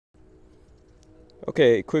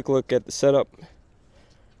Okay, quick look at the setup.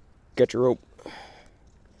 Got your rope,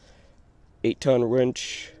 8-ton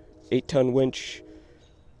winch,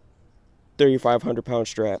 3,500-pound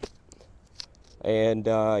strap, and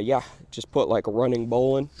yeah, just put like a running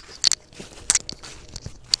bowline.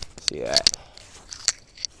 See that?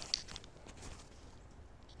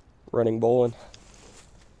 Running bowline.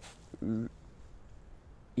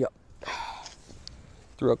 Yep.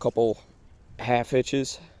 Threw a couple half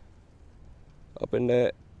hitches up in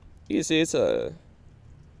that. You see, it's a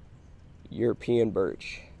European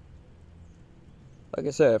birch. Like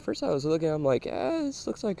I said, at first I was looking, I'm like, this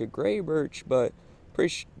looks like a gray birch, but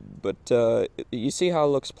you see how it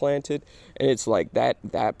looks planted, and it's like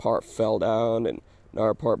that part fell down and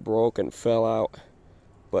another part broke and fell out.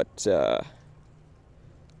 But yeah,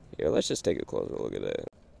 let's just take a closer look at that.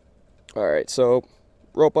 All right, so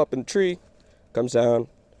rope up in the tree, comes down,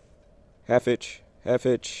 half hitch,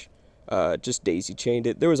 just daisy chained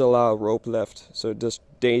it. There was a lot of rope left, so just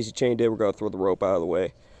daisy chained it. We're gonna throw the rope out of the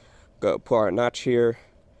way. Gonna put our notch here,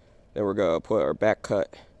 then we're gonna put our back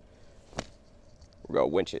cut. We're gonna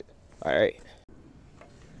winch it. All right.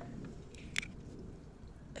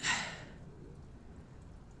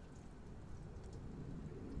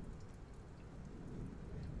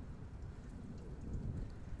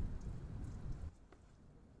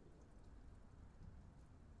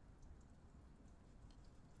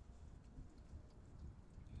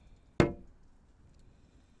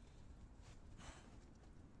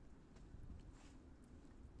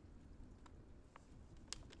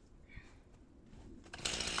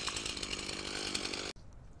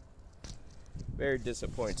 Very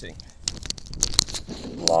disappointing.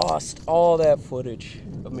 Lost all that footage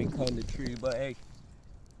of me cutting the tree, but hey,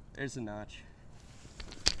 there's a notch.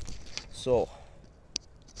 So,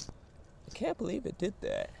 I can't believe it did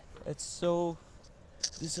that. That's so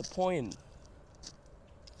disappointing.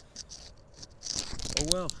 Oh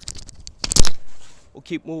well. We'll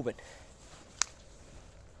keep moving.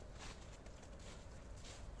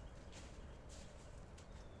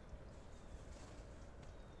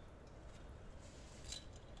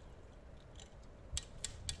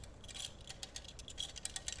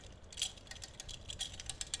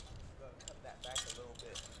 Cut that back a little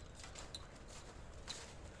bit.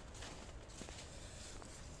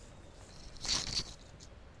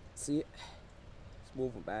 See it? It's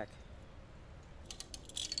moving back.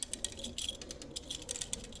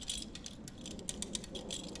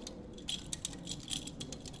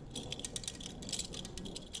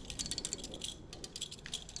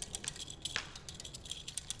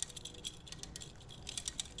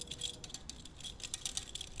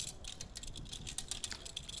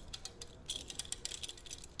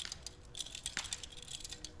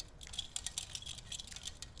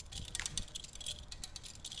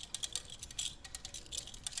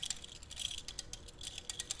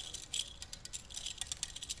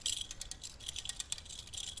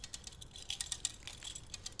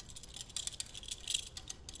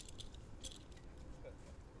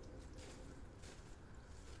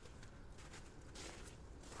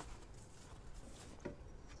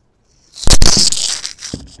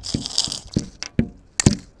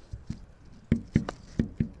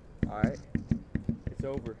 Alright, it's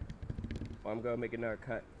over. Well, I'm gonna make another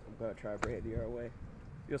cut. I'm gonna try to bring it the other way.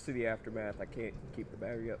 You'll see the aftermath. I can't keep the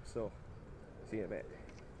battery up, so see you in a bit.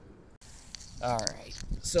 Alright,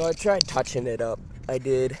 so I tried touching it up. I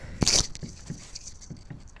did.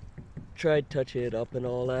 Tried touching it up and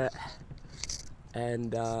all that.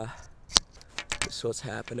 And this is what's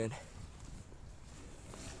happening.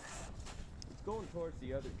 It's going towards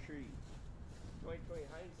the other tree. 20/20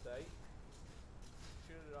 hindsight.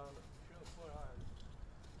 Should have put on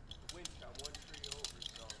the winch on one tree over,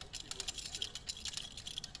 so let's see what we do.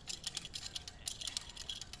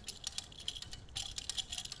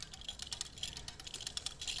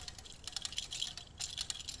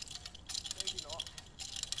 Maybe not.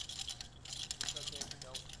 Okay,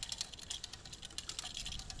 no.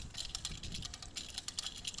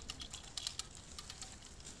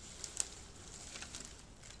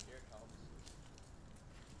 Here it comes.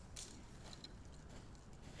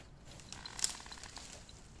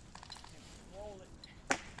 Roll it.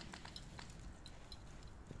 I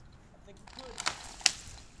think we could. I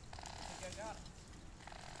think I got it.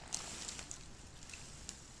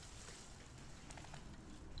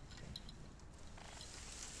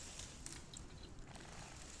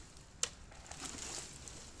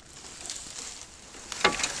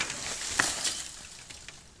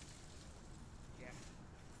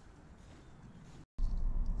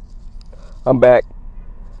 I'm back.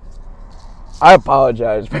 I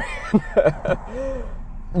apologize, man.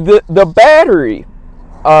 The battery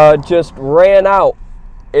just ran out.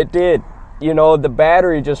 It did. You know, the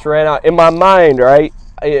battery just ran out in my mind, right?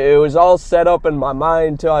 It was all set up in my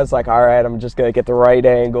mind too. I was like, all right, I'm just gonna get the right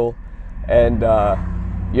angle, and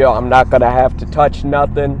you know, I'm not gonna have to touch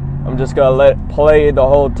nothing. I'm just gonna let it play the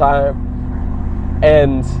whole time.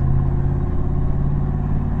 And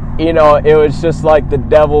you know, it was just like the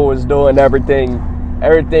devil was doing everything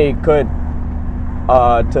he could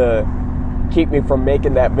to keep me from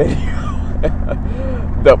making that video.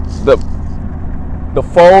 The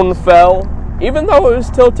phone fell, even though it was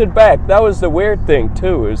tilted back. That was the weird thing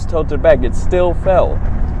too. It was tilted back. It still fell.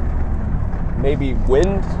 Maybe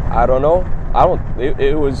wind. I don't know.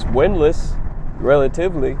 It was windless,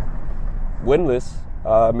 relatively windless.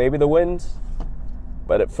 Maybe the winds,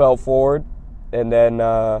 but it fell forward, and then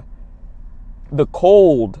the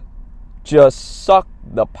cold just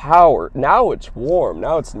sucked the power. Now it's warm.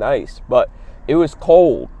 Now it's nice, but it was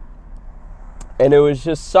cold. And it was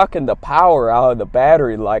just sucking the power out of the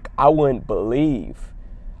battery like I wouldn't believe.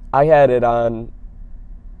 I had it on,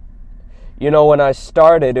 you know, when I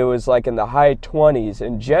started, it was like in the high 20s.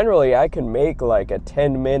 And generally, I can make like a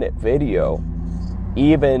 10-minute video,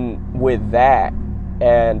 even with that.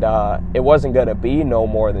 And it wasn't going to be no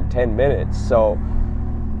more than 10 minutes. So,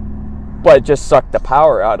 but it just sucked the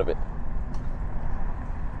power out of it.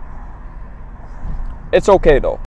 It's okay, though.